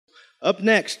Up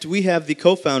next, we have the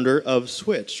co-founder of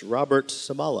Swych, Robert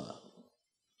Saballa.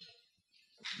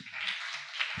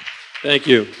 Thank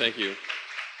you. Thank you.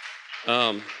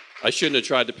 I shouldn't have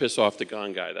tried to piss off the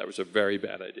gong guy. That was a very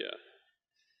bad idea.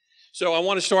 So I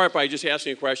want to start by just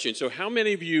asking a question. So how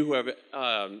many of you who have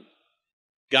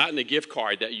gotten a gift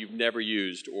card that you've never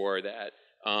used, or that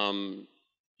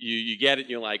you get it and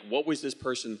you're like, what was this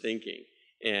person thinking?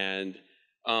 And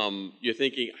you're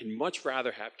thinking, I'd much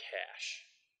rather have cash.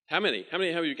 How many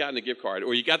have you gotten a gift card?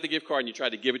 Or you got the gift card and you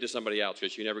tried to give it to somebody else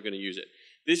because you're never going to use it?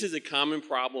 This is a common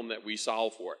problem that we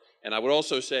solve for. And I would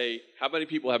also say, how many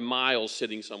people have miles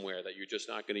sitting somewhere that you're just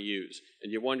not going to use?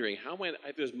 And you're wondering,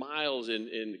 if there's miles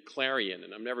in Clarion,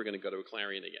 and I'm never going to go to a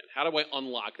Clarion again, how do I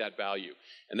unlock that value?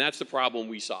 And that's the problem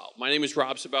we solve. My name is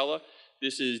Rob Saballa.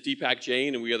 This is Deepak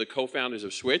Jain, and we are the co-founders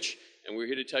of Swych. And we're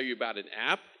here to tell you about an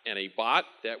app and a bot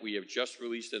that we have just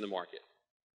released in the market.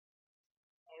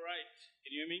 All right.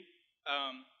 Can you hear me?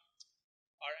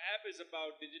 Our app is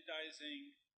about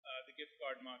digitizing the gift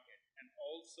card market and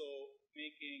also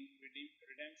making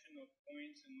redemption of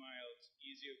points and miles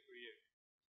easier for you.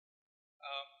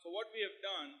 So what we have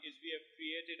done is we have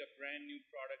created a brand new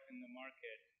product in the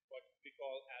market, what we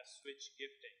call as Swych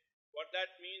Gifting. What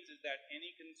that means is that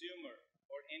any consumer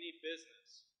or any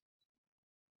business,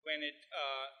 when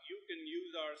you can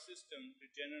use our system to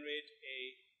generate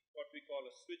what we call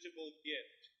a switchable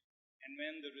gift, and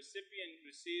when the recipient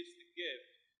receives the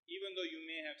gift, even though you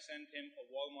may have sent him a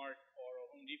Walmart or a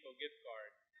Home Depot gift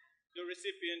card, the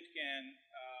recipient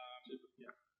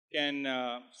can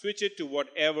switch it to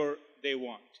whatever they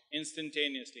want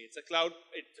instantaneously. It's a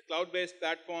cloud-based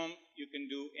platform. You can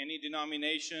do any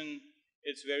denomination.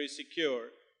 It's very secure.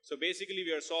 So basically,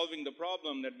 we are solving the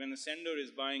problem that when a sender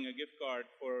is buying a gift card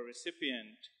for a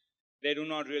recipient, they do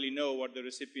not really know what the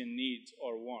recipient needs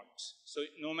or wants. So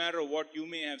no matter what you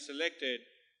may have selected,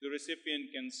 the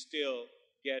recipient can still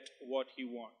get what he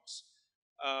wants.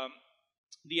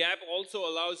 The app also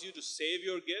allows you to save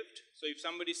your gift. So if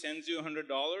somebody sends you $100,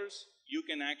 you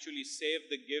can actually save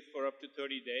the gift for up to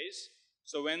 30 days.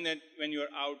 So when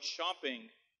you're out shopping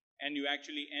and you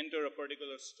actually enter a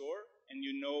particular store and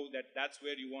you know that that's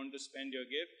where you want to spend your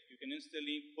gift, you can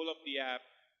instantly pull up the app,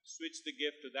 switch the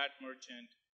gift to that merchant,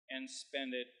 and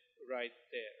spend it right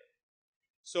there.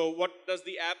 So what does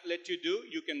the app let you do?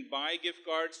 You can buy gift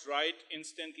cards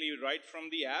instantly right from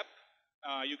the app.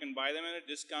 You can buy them at a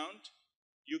discount.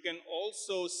 You can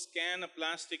also scan a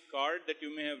plastic card that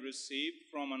you may have received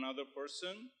from another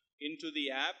person into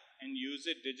the app and use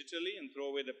it digitally and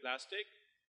throw away the plastic.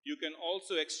 You can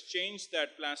also exchange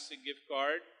that plastic gift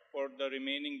card for the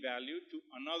remaining value to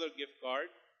another gift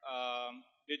card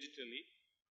digitally.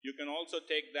 You can also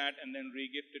take that and then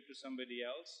re-gift it to somebody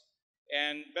else.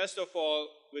 And best of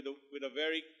all, with a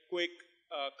very quick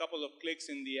couple of clicks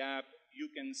in the app,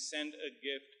 you can send a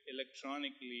gift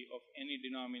electronically of any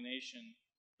denomination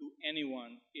to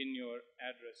anyone in your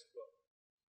address book.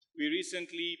 We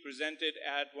recently presented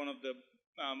at one of the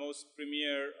most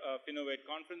premier Finovate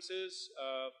conferences,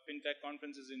 FinTech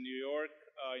conferences in New York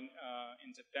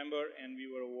in September, and we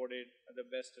were awarded the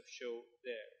best of show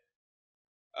there.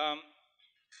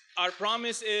 Our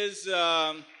promise is,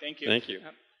 thank you. Thank you.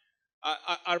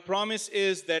 Our promise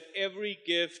is that every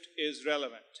gift is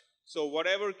relevant. So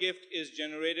whatever gift is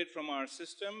generated from our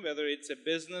system, whether it's a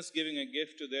business giving a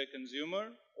gift to their consumer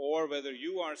or whether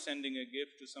you are sending a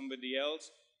gift to somebody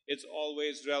else, it's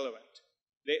always relevant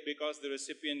because the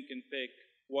recipient can pick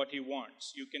what he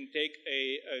wants. You can take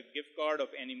a gift card of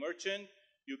any merchant.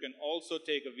 You can also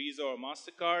take a Visa or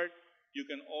MasterCard. You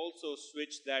can also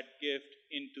switch that gift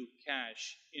into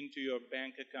cash into your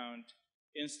bank account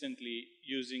instantly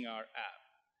using our app.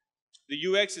 The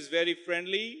UX is very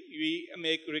friendly. We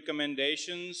make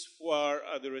recommendations for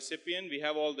the recipient. We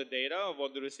have all the data of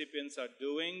what the recipients are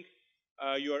doing.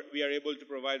 We are able to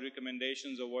provide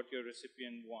recommendations of what your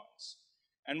recipient wants.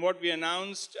 And what we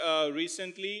announced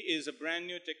recently is a brand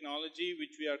new technology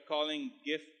which we are calling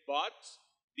Gift Bots.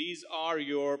 These are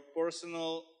your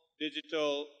personal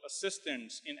digital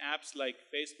assistants in apps like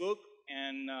Facebook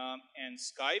and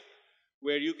Skype,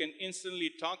 where you can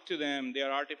instantly talk to them. They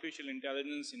are artificial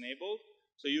intelligence enabled.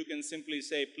 So you can simply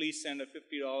say, please send a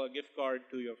 $50 gift card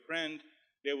to your friend.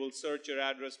 They will search your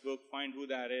address book, find who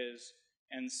that is,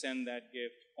 and send that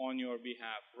gift on your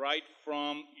behalf, right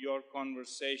from your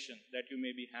conversation that you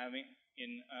may be having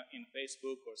in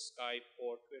Facebook or Skype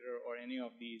or Twitter or any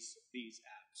of these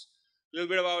apps. A little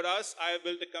bit about us. I have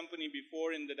built a company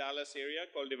before in the Dallas area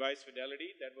called Device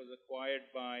Fidelity that was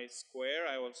acquired by Square.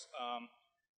 I was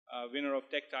winner of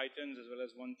Tech Titans as well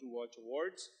as won 2 Watch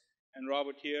Awards. And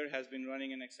Robert here has been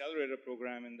running an accelerator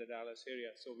program in the Dallas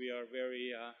area. So we are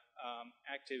very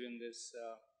active in this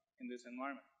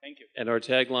environment. Thank you. And our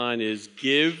tagline is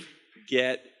Give,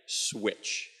 Get,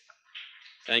 Switch.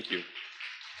 Thank you.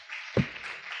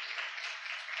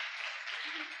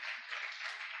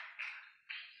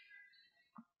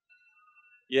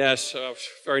 Yes, I was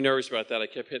very nervous about that. I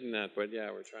kept hitting that, but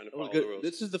yeah, we're trying to follow the rules.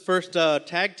 This is the first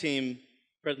tag team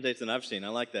presentation I've seen. I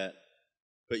like that.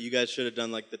 But you guys should have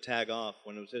done like the tag off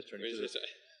when it was his turn.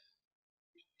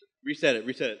 Reset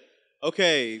it.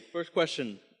 Okay, first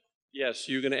question. Yes,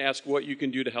 you're going to ask what you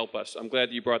can do to help us. I'm glad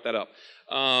that you brought that up.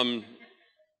 No,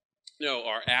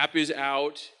 our app is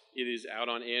out. It is out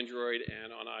on Android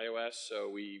and on iOS, so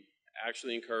we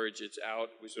actually encourage it's out.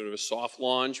 We sort of a soft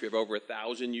launch. We have over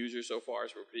 1,000 users so far,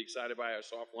 so we're pretty excited by our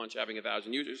soft launch having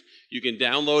 1,000 users. You can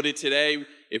download it today.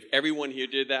 If everyone here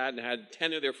did that and had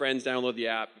 10 of their friends download the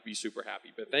app, we'd be super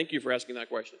happy. But thank you for asking that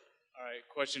question. All right,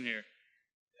 question here.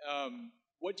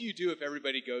 What do you do if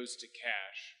everybody goes to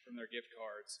cash from their gift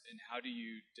cards, and how do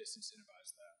you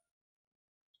disincentivize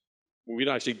that? We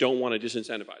actually don't want to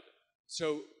disincentivize it.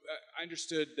 So I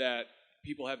understood that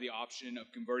people have the option of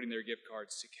converting their gift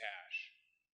cards to cash.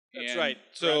 That's And right.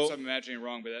 Perhaps So I'm imagining it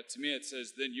wrong, but to me it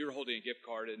says then you're holding a gift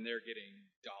card and they're getting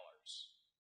dollars.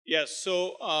 yes,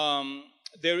 so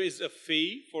there is a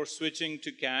fee for switching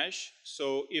to cash.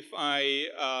 So if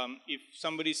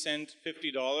somebody sent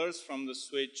 $50 from the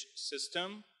Switch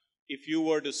system, if you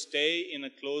were to stay in a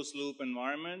closed loop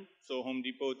environment, so Home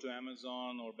Depot to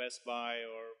Amazon or Best Buy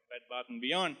or Bed Bath &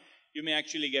 Beyond, you may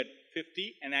actually get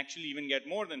 50 and actually even get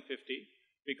more than 50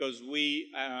 because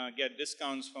we get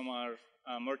discounts from our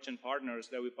merchant partners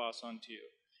that we pass on to you.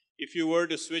 If you were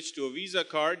to switch to a Visa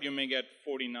card, you may get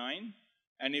 49.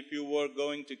 And if you were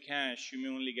going to cash, you may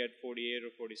only get $48 or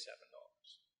 $47.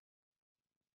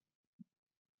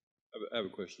 I have a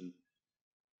question.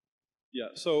 Yeah.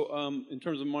 So in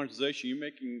terms of monetization, you're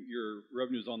making your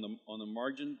revenues on the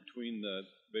margin between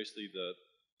basically the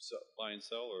buy and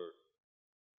sell, or?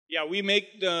 Yeah, we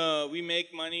make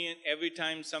money every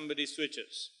time somebody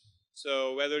switches.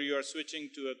 So whether you are switching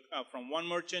to from one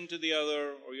merchant to the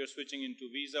other, or you're switching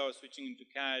into Visa or switching into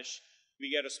cash, we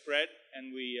get a spread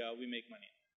and we make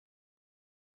money.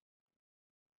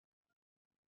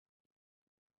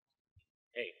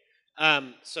 Hey,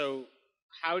 so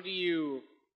how do you?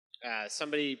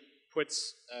 Somebody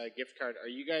puts a gift card. Are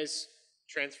you guys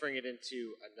transferring it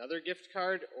into another gift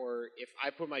card, or if I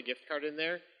put my gift card in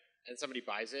there and somebody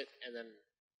buys it, and then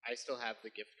I still have the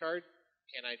gift card,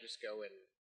 can I just go and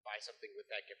buy something with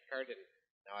that gift card, and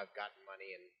now I've gotten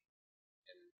money, and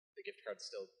the gift card's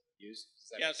still used? Does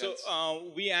that make sense?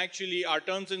 So we actually, our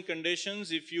terms and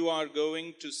conditions, if you are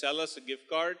going to sell us a gift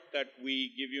card that we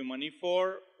give you money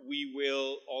for, we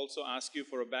will also ask you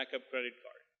for a backup credit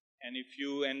card. And if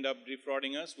you end up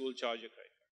defrauding us, we'll charge a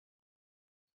credit card.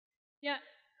 Yeah.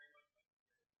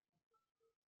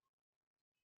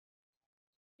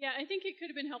 Yeah, I think it could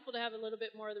have been helpful to have a little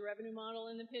bit more of the revenue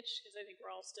model in the pitch, because I think we're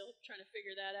all still trying to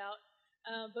figure that out.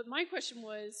 But my question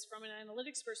was, from an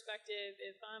analytics perspective,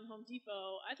 if I'm Home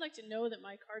Depot, I'd like to know that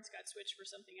my cards got switched for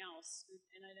something else.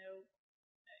 And I know,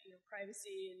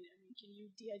 privacy, and I mean, can you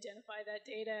de-identify that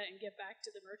data and get back to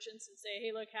the merchants and say,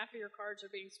 hey, look, half of your cards are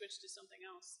being switched to something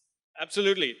else?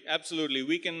 Absolutely.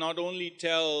 We can not only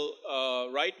tell,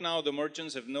 right now the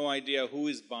merchants have no idea who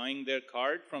is buying their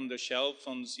card from the shelves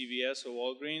on CVS or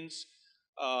Walgreens.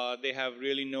 They have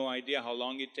really no idea how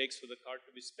long it takes for the card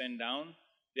to be spent down.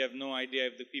 They have no idea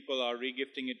if the people are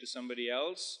regifting it to somebody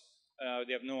else.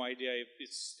 They have no idea if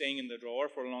it's staying in the drawer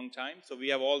for a long time. So we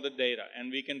have all the data,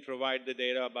 and we can provide the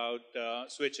data about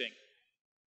switching.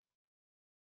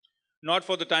 Not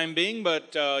for the time being,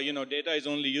 but data is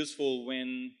only useful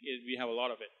when we have a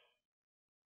lot of it.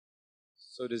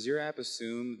 So does your app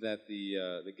assume that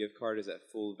the gift card is at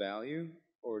full value,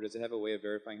 or does it have a way of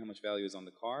verifying how much value is on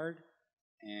the card?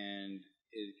 And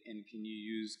can you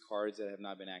use cards that have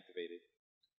not been activated?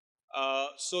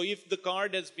 So if the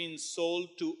card has been sold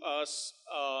to us,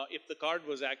 if the card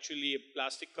was actually a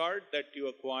plastic card that you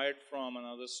acquired from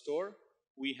another store,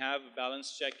 we have a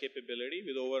balance check capability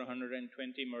with over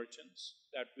 120 merchants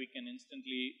that we can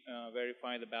instantly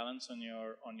verify the balance on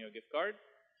your gift card.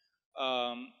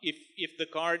 If the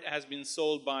card has been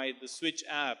sold by the Switch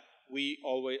app, we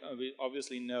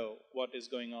obviously know what is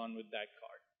going on with that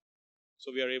card.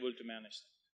 So we are able to manage that.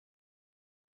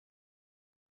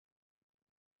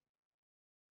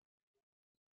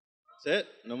 That's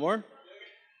it? No more?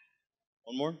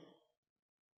 One more?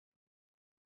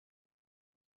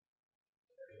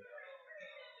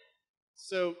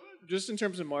 So just in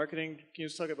terms of marketing, can you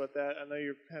just talk about that? I know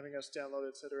you're having us download,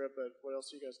 et cetera, but what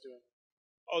else are you guys doing?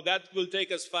 Oh, that will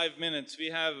take us 5 minutes. We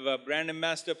have brand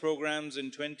ambassador programs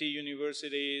in 20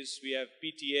 universities. We have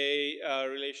PTA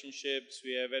relationships.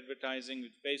 We have advertising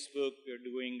with Facebook. We're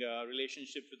doing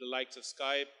relationships with the likes of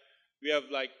Skype. We have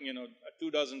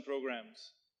 24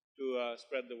 programs to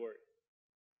spread the word.